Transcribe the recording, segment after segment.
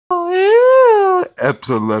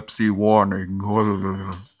Epilepsy warning.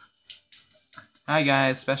 Hi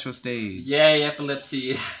guys, special stage. Yay,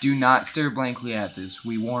 epilepsy. Do not stare blankly at this.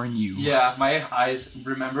 We warn you. Yeah, my eyes.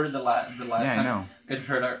 Remember the last time I know. it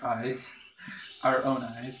hurt our eyes? Our own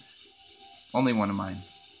eyes. Only one of mine.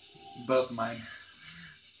 Both mine.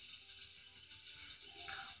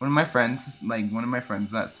 One of my friends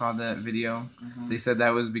that saw that video, they said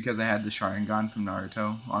that was because I had the Sharingan from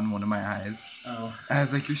Naruto on one of my eyes. Oh. I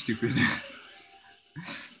was like, you're stupid.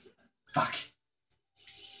 Fuck.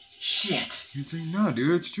 Shit. He's like, no,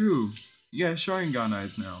 dude, it's true. You got Sharingan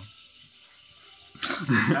eyes now.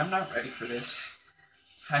 I'm not ready for this.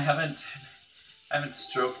 I haven't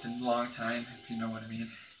stroked in a long time, if you know what I mean.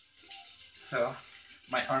 So,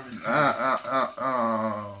 my arm is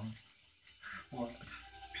What?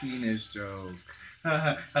 Penis joke.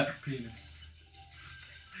 Penis.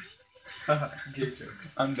 Gay joke.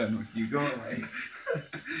 I'm done with you. Go away.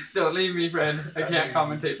 Don't leave me, friend. I can't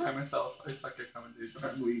commentate by myself. I suck at commentation.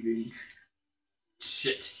 I'm leaving.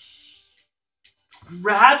 Shit.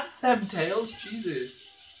 Grab them tails? Jesus.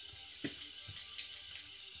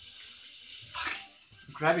 Fuck.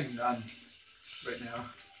 I'm grabbing none right now.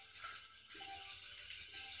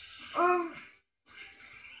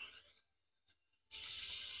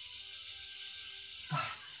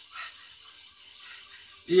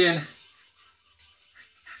 Ian.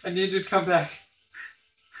 I need you to come back.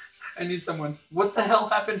 I need someone. What the hell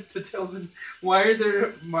happened to Tails? And why are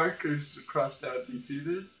there markers crossed out? Do you see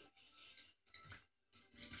this?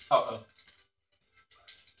 Uh-oh.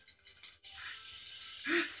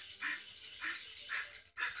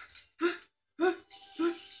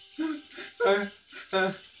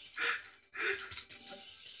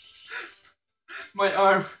 My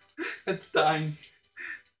arm. It's dying.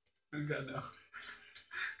 Oh god, no.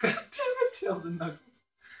 God damn it, Tails and Knuckles.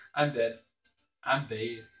 I'm dead. I'm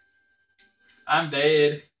dead. I'm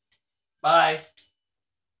dead. Bye.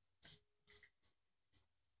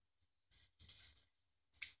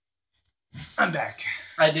 I'm back.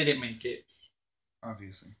 I didn't make it.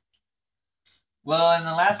 Obviously. Well, in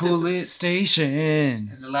the last bullet station.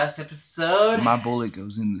 In the last episode, my bullet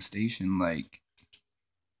goes in the station like.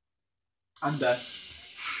 I'm done.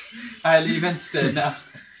 I leave instead now.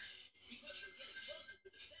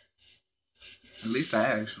 At least I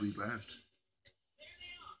actually left.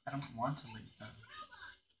 I don't want to leave them.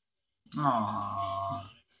 Aww.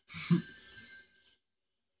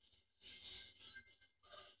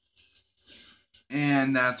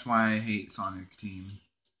 And that's why I hate Sonic Team.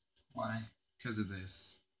 Why? Because of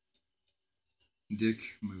this.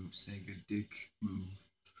 Dick move, Sega. Dick move.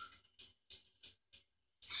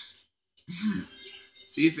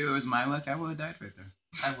 See, if it was my luck, I would have died right there.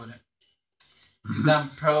 I wouldn't. Because I'm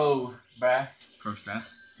pro, bruh. Pro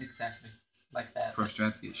strats? Exactly. Like that. Pro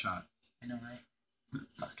strats get shot. I know, right?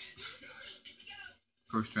 Fuck.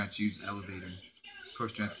 Pro strats use elevator. Pro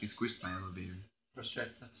strats get squished by elevator. Pro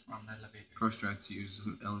strats, that's on the elevator. Pro strats use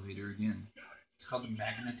elevator again. It's called a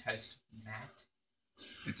magnetized mat.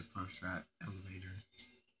 It's a pro strat elevator.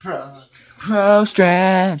 Pro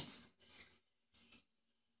strats.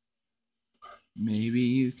 Maybe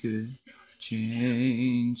you could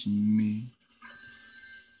change me.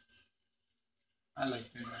 I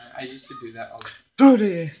like doing that. I used to do that all the time. Throw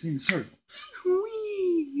the ass in a circle.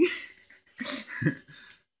 Whee!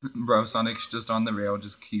 Bro, Sonic's just on the rail,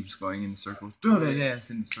 just keeps going in a circle. Throw that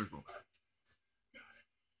ass in a circle.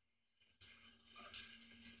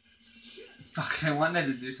 Fuck, I wanted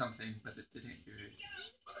to do something, but it didn't do it.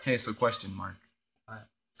 Hey, so question mark. What?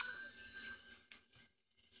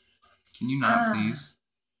 Can you not, please?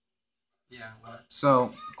 Yeah, what?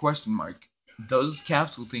 So, question mark. Those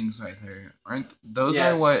capsule things right there, aren't those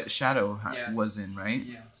Yes. are what Shadow Yes. was in, right?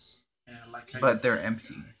 Yes. Yeah, like how But they're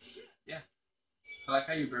empty. Yeah. I like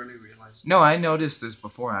how you barely realized. No, I noticed this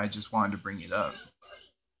before. I just wanted to bring it up.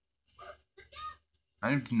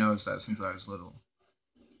 I didn't notice that since I was little.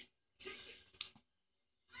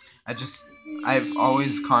 I've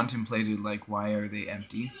always contemplated, like, why are they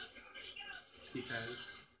empty?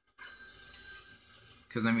 Because,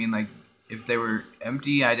 I mean, like, if they were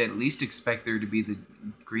empty, I'd at least expect there to be the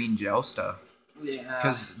green gel stuff. yeah.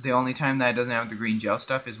 Because the only time that it doesn't have the green gel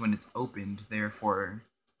stuff is when it's opened. Therefore,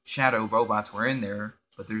 Shadow robots were in there,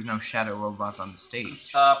 but there's no Shadow robots on the stage.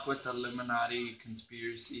 Stop with the Illuminati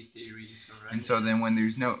conspiracy theories, alright? And so then when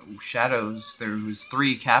there's no Shadows, there was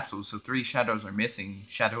 3 capsules, so 3 Shadows are missing.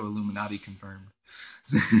 Shadow Illuminati confirmed.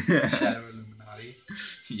 Shadow Illuminati.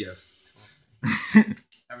 Yes.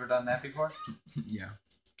 Ever done that before? Yeah.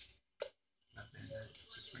 It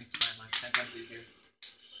just makes my life 10 times easier.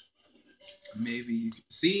 Maybe you could...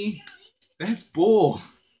 See? That's bull.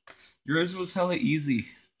 Yours was hella easy.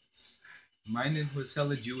 Mine was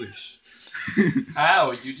hella Jewish.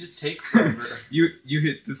 How? You just take forever. You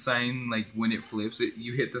hit the sign, like when it flips it,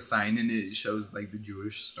 you hit the sign and it shows like the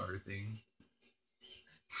Jewish star thing.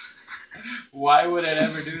 Why would it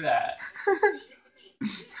ever do that?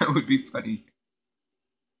 That would be funny.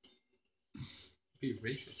 Be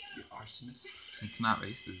racist, you arsonist. It's not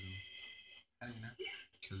racism. How do you know?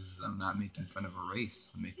 Because I'm not making fun of a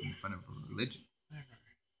race. I'm making fun of a religion. Whatever.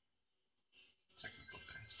 Technical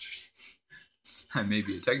bastard. I may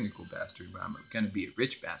be a technical bastard, but I'm gonna be a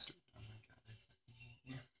rich bastard. Oh my god.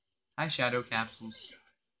 Yeah. Hi, Shadow Capsules.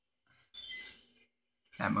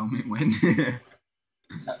 That moment when...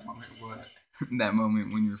 That moment what? That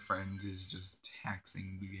moment when your friend is just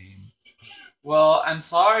taxing the game. Well, I'm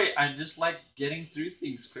sorry. I just like getting through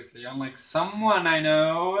things quickly. I'm like someone I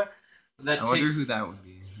know that I wonder who that would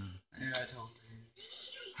be. Yeah, I told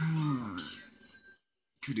you.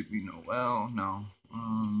 Could it be Noel? No.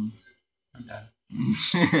 I'm done.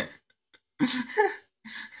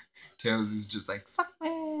 Tails is just like, suck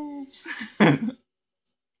this.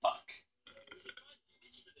 Fuck.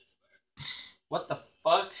 What the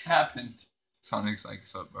fuck happened? Sonic's like,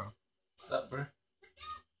 sup, bro. What's up, bro?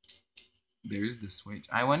 There's the switch.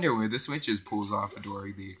 I wonder where the switch is. Pulls off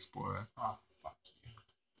Dora the Explorer. Oh, fuck you.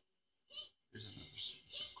 There's another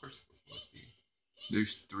switch. Of course there would be.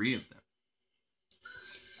 There's 3 of them.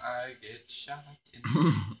 I get shot in.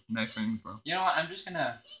 Nice thing, bro. You know what? I'm just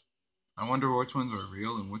gonna. I wonder which ones are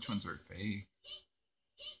real and which ones are fake.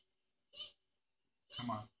 Come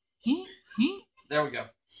on. There we go.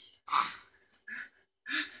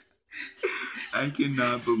 I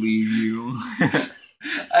cannot believe you.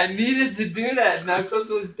 I needed to do that. Knuckles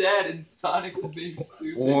was dead and Sonic was being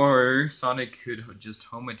stupid. Or Sonic could just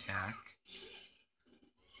home attack.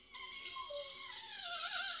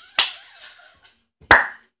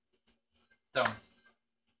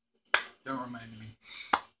 Don't remind me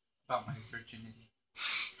about my virginity.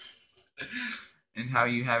 And how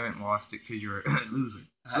you haven't lost it because you're a loser.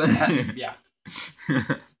 Yeah.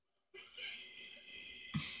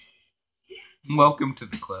 Welcome to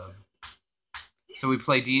the club. So we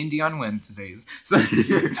play D&D on Wednesdays. So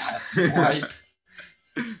Asswipe.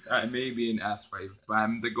 I may be an asswipe, but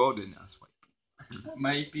I'm the golden asswipe. I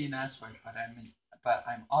might be an asswipe, but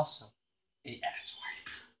I'm also a asswipe.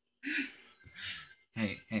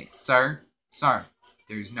 Hey, sir.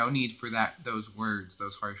 There's no need for those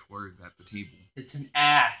harsh words at the table. It's an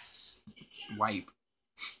ass. Wipe.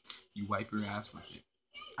 You wipe your ass with it.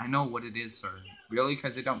 I know what it is, sir. Really?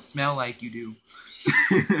 Because it don't smell like you do.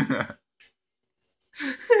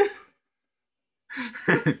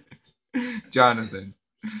 Jonathan.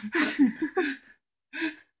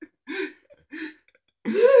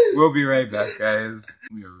 We'll be right back, guys.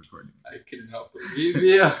 We are recording. I cannot believe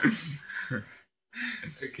you.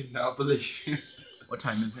 I cannot believe you. What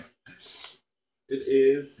time is it? It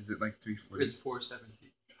is. Is it like 3:40? It's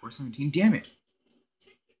 4:17. 4:17? Damn it.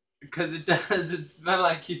 Because it doesn't smell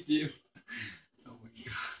like you do. Oh my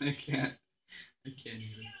god. I can't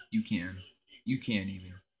even. You can. You can't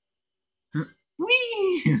even.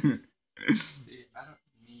 Whee! See, I don't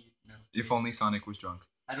need no. If only Sonic was drunk.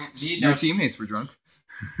 I don't need Your no. teammates were drunk.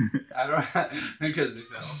 I don't. Because they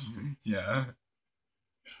fell. Yeah.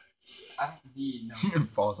 I don't need no.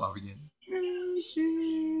 Falls off again.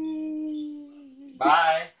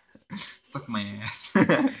 Bye. Suck my ass.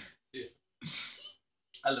 Yeah.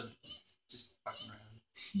 I love it. Just fucking around.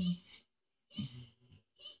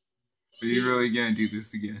 Are you really gonna do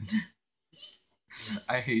this again? Yes.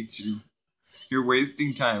 I hate you. You're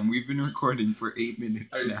wasting time. We've been recording for 8 minutes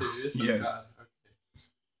Are you now. serious? Oh, Yes. God. Okay.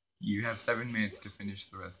 You have 7 minutes to finish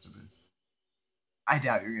the rest of this. I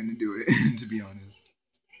doubt you're gonna do it, to be honest.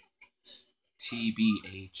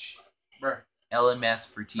 TBH. Brr. LMS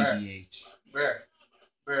for TBH. Brr.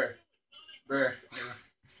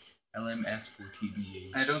 LMS for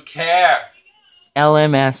TBH. I don't care.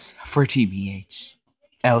 LMS for TBH.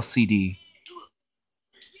 LCD.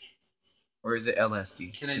 Or is it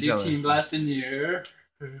LSD? Can I It's do LSD. Team Blast in the air?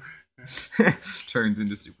 Turns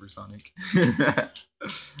into Supersonic.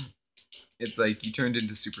 It's like you turned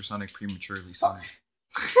into Supersonic prematurely, Sonic.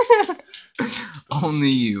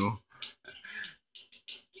 Only you.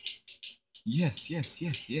 Yes.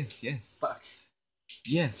 Fuck.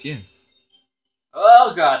 Yes.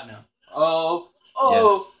 Oh god, no. Oh.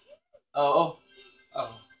 Yes. Oh.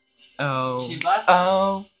 Oh. Team Blast?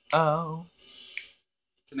 Oh.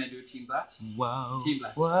 Can I do a Team Blast? Whoa. Team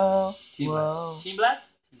Blast. Whoa. Team Whoa. Blast. Team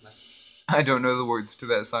Blast? Team Blast. I don't know the words to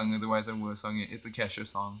that song, otherwise I would have sung it. It's a Kesha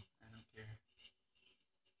song. I don't care.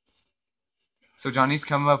 So Johnny's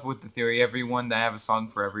come up with the theory, everyone that I have a song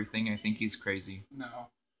for everything. I think he's crazy. No.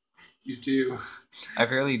 You do. I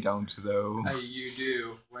really don't, though. You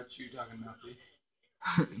do. What you talking about, B?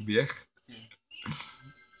 Biech? Yeah.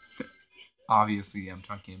 Obviously, I'm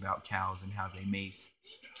talking about cows and how they mate.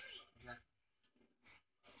 Exactly.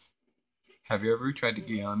 Have you ever tried to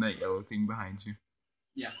get on that yellow thing behind you?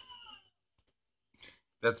 Yeah.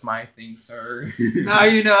 That's my thing, sir. Now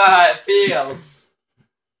you know how it feels.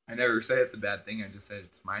 I never said it's a bad thing, I just said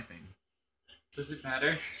it's my thing. Does it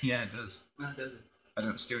matter? Yeah, it does. No, it doesn't. I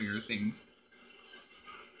don't steal your things.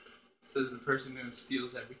 Says the person who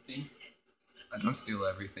steals everything. I don't steal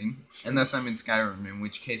everything. Unless I'm in Skyrim, in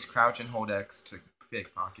which case crouch and hold X to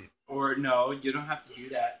pickpocket. Or no, you don't have to do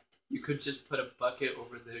that. You could just put a bucket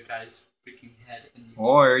over the guy's freaking head and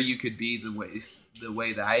Or you could be the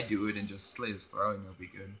way that I do it and just slit his throat and it'll be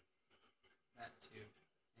good. that too.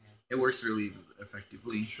 Yeah. It works really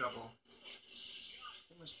effectively. Trouble.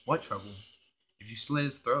 What trouble? If you slit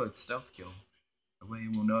his throat, it's stealth kill. Nobody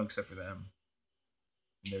will know except for them.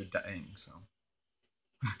 And they're dying, so.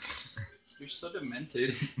 You're so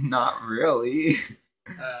demented. Not really.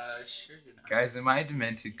 Sure you're not. Guys, am I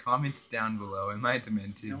demented? Comment down below. Am I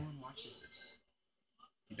demented? No one watches this.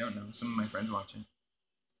 You don't know. Some of my friends watch it.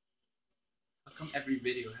 How come every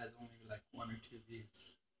video has only like 1 or 2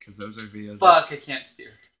 views? Because those are videos. Fuck, I can't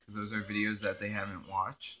steer. Because those are videos that they haven't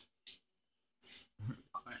watched.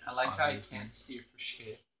 I like Obviously. how I can't steer for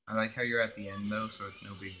shit. I like how you're at the end though, so it's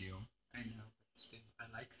no big deal. I know, but still, I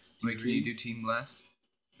like steering. Wait, can you do Team Blast?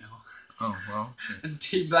 No. Oh, well, shit. And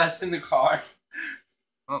T-blast in the car.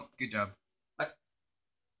 Oh, good job.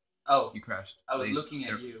 Oh, You crashed. I was looking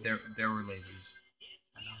at you. There were lasers.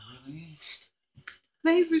 I know, really?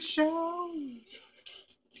 Laser show!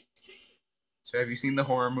 So have you seen the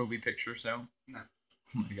horror movie Picture Show? No.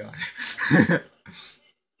 Oh my god.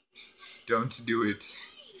 Don't do it.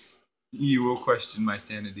 You will question my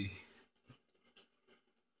sanity.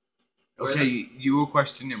 Okay, you will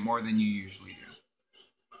question it more than you usually do.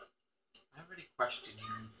 I already questioned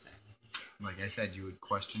your insanity. Like I said, you would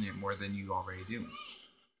question it more than you already do.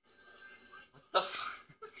 What the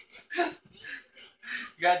fuck?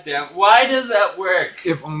 Goddamn, why does that work?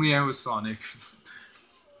 If only I was Sonic.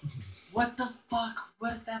 What the fuck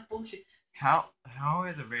was that bullshit? How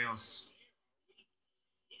are the rails?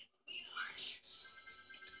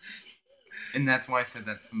 And that's why I said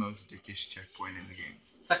that's the most dickish checkpoint in the game.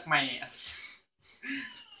 Suck my ass.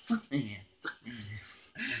 Suck my ass, suck my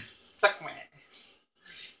ass. Suck my ass.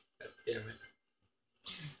 God damn it.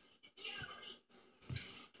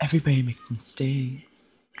 Everybody makes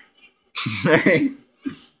mistakes.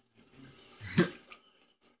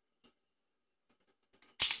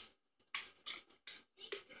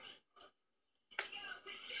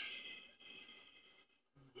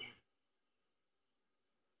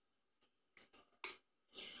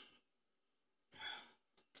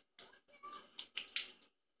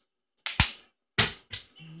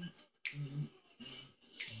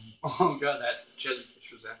 Oh god, that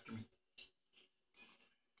jellyfish was after me.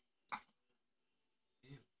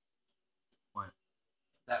 Ew. What?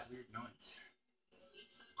 That weird noise.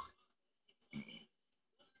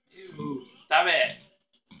 Ew, stop it!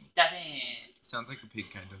 Stop it! Sounds like a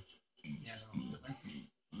pig, kind of. Yeah, no, really.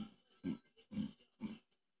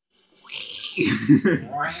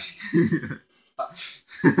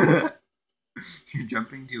 You're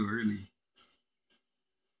jumping too early.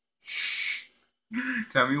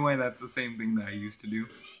 Tell me why that's the same thing that I used to do.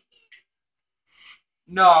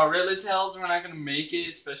 No, really, Tails, we're not gonna make it,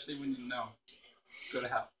 especially when you know. Go to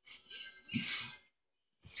hell.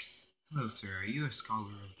 Hello, sir. Are you a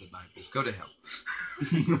scholar of the Bible? Go to hell.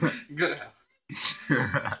 Go to hell.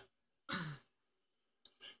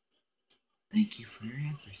 Thank you for your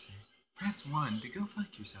answer, sir. Press 1 to go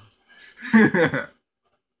fuck yourself.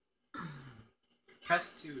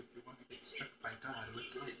 Press 2 if you want to get struck by God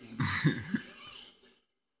with lightning.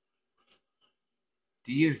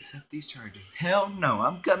 Do you accept these charges? Hell no,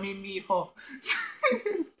 I'm coming, mijo.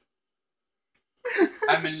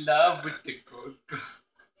 I'm in love with the good girl.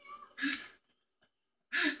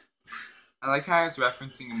 I like how it's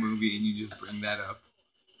referencing a movie and you just bring that up.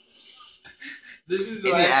 This is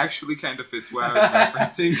And why it actually kind of fits what I was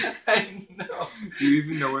referencing. I know. Do you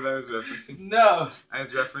even know what I was referencing? No. I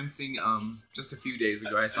was referencing, just a few days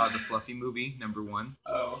ago, I saw the Fluffy movie, #1.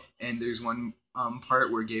 Oh. And there's one part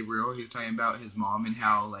where Gabriel, he's talking about his mom and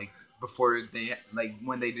how, like, before they, like,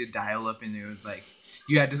 when they did dial-up and it was, like,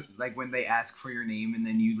 you had to, like, when they ask for your name and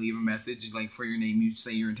then you leave a message, like, for your name, you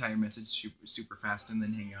say your entire message super, super fast and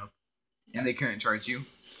then hang up. and they couldn't charge you.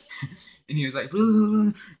 And he was like, blah, blah,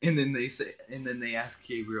 blah. And then they ask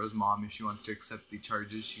Gabriel's mom if she wants to accept the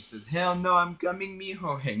charges. She says, "Hell no, I'm coming,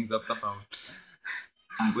 mijo." Hangs up the phone.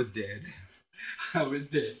 I was dead. I was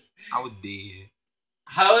dead. I was dead.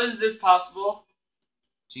 How is this possible?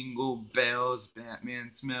 Jingle bells,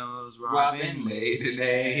 Batman smells, Robin Robin laid an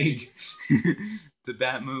egg. The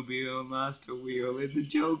Batmobile lost a wheel and the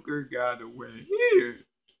Joker got away.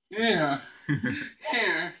 Yeah.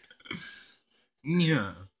 Here.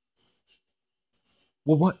 Yeah.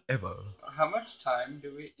 Well, whatever. How much time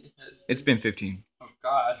do we... It's been 15. Oh,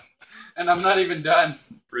 God. And I'm not even done.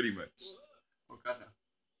 Pretty much. Oh, God,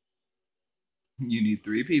 no. You need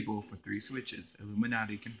 3 people for 3 switches.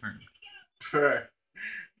 Illuminati confirmed. Bruh.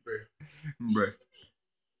 Bruh.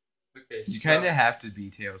 Okay, You kind of have to be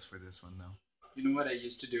Tails for this one, though. You know what I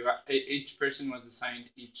used to do? Each person was assigned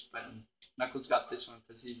each button. Knuckles got this one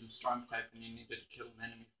because he's the strong type and you needed to kill an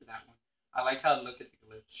enemy for that one. I like how to look at the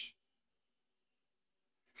glitch.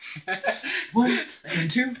 1 and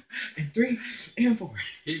 2 and 3 and 4.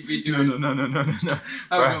 He'd be doing... No.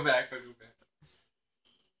 I'll go back.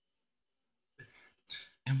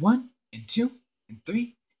 And 1 and 2 and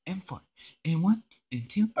 3 and 4. And 1 and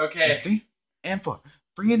 2 Okay. and 3 and 4.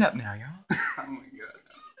 Bring it up now, y'all. Oh my god.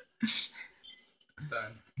 I'm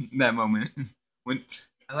done. That moment. When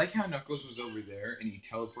I like how Knuckles was over there and he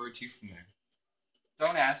teleported you from there.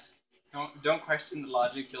 Don't ask. Don't question the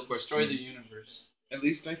logic. You'll destroy the universe. At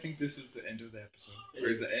least I think this is the end of the episode.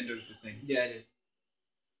 Or the end of the thing. Yeah, it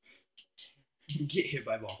is. Get hit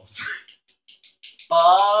by balls.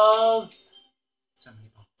 Balls! So many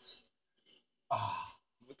balls. Oh.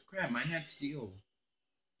 What the crap? Mine had steel.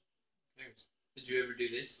 Did you ever do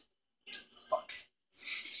this? Fuck.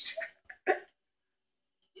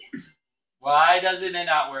 Why doesn't it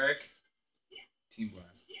not work? Team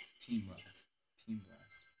blast. Team blast. Team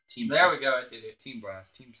blast. Team there suck. We go, I did it. Team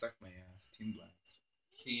blast. Team suck my ass. Team blast.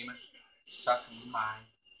 Team suck my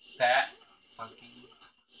fat fucking...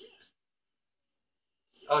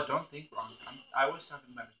 Oh, don't think wrong. I was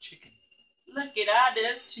talking about a chicken. Look at all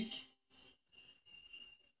those chickens.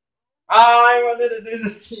 I wanted to do the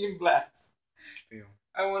team blast. Fail.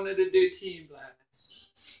 I wanted to do team blast.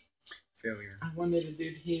 Failure. I wanted to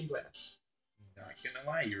do team blast. Not gonna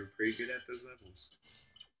lie, you were pretty good at those levels.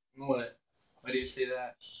 What? Why do you say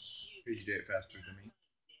that? Because you did it faster than me.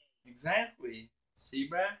 Exactly. See,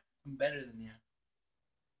 bruh? I'm better than you.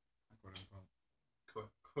 Quote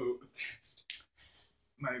unquote. Quote fast.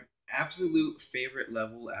 My absolute favorite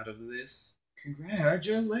level out of this.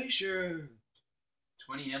 Congratulations!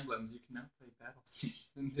 20 emblems. You can now play Battle Stations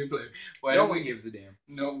in 2-player. Why no don't one we gives a damn.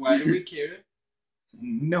 No, why do we care?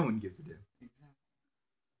 No one gives a damn. Exactly.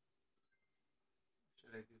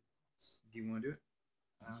 Should I do this? Do you want to do it?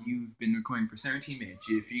 You've been recording for 17 minutes.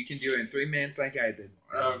 If you can do it in 3 minutes like I did,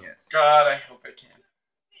 yes. God, I hope I can.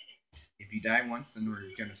 If you die once, then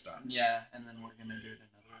we're gonna stop. Yeah, and then we're gonna do it in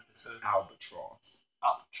another episode. Albatross.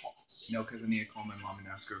 Albatross. No, because I need to call my mom and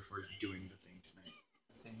ask her if we're doing the thing tonight.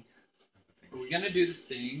 The thing. Are we gonna do the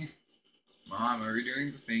thing? Mom, are we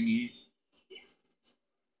doing the thingy?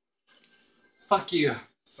 Fuck you.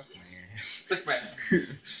 Suck my ass. Suck my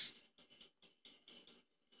ass.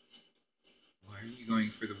 Why are you going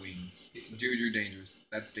for the wings? Dude, you're dangerous.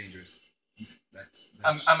 That's dangerous. That's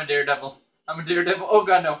I'm a daredevil. I'm a daredevil. Oh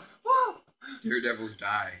god, no. Daredevils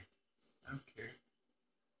die. I don't care.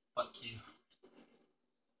 Fuck you.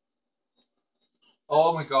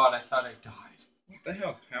 Oh my god, I thought I died. What the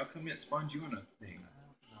hell? How come it spawned you on a thing?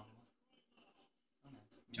 I don't know.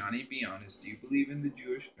 Johnny, be honest. Do you believe in the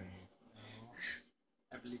Jewish faith? No.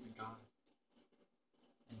 I believe in God.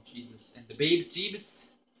 And Jesus. And the baby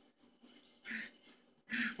Jesus.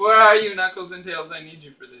 Where are you, Knuckles and Tails? I need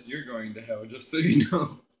you for this. You're going to hell, just so you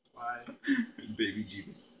know. Why? Baby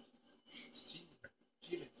Jeebus. It's Jesus.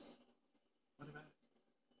 Jeebus. What about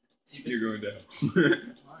it? Jeebus? You're going to hell.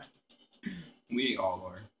 Why? We all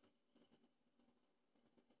are.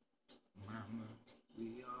 Mama,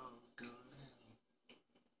 we all go to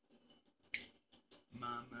hell.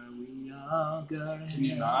 Mama, we all go to hell. Can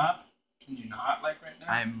you not? Can you not, like, right now?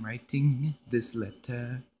 I'm writing this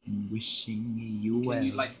letter and wishing you well. Can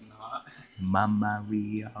you, like, not? Mama,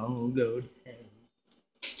 we all go to hell.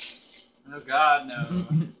 Oh, God, no.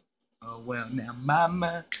 Oh, well, now,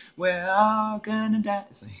 Mama, we're all gonna die.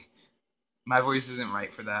 It's like, my voice isn't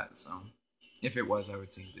right for that, so if it was, I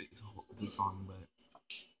would sing the song, but...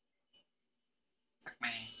 Fuck me.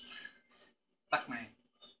 Fuck me.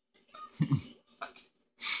 Fuck.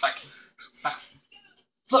 Fuck. Fuck.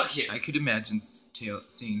 Fuck you. I could imagine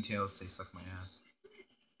seeing Tails say, suck my ass.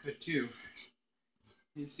 Could too.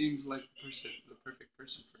 He seems like the perfect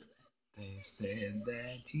person for it. They said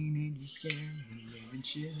that teenagers scared the living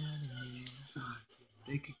shit out of you.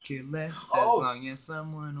 They could care less as long as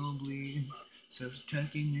someone will bleed. So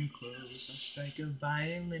tuck in your clothes, I'll strike a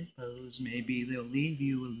violent pose. Maybe they'll leave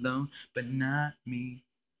you alone, but not me.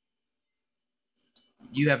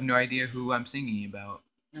 You have no idea who I'm singing about.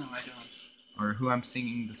 No, I don't. Or who I'm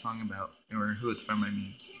singing the song about. Or who it's from, I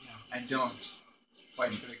mean. No, I don't. Why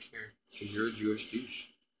should I care? Because you're a Jewish douche.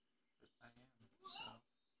 I am, so.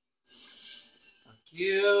 Fuck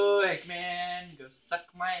you, Eggman. Go suck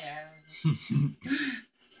my ass.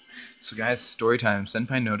 So guys, story time.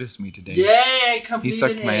 Senpai noticed me today. Yay, I completed He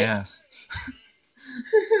sucked it. my ass.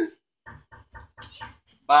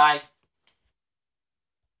 Bye.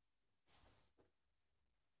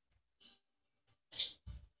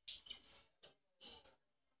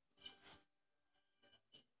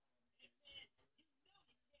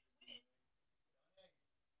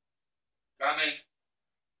 Coming.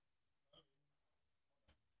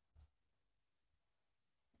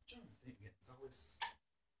 It's always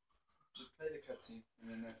just play the cutscene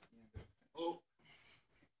and then oh,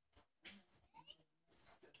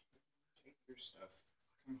 take your stuff.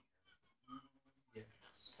 Come here.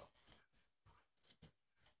 Yes.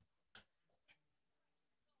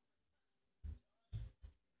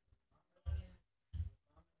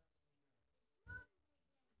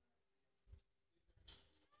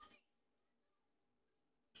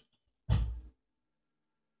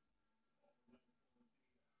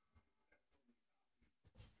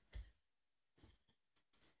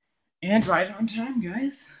 And right on time,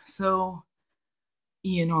 guys. So,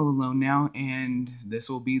 Ian all alone now, and this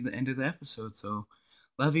will be the end of the episode. So,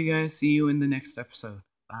 love you guys. See you in the next episode.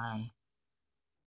 Bye.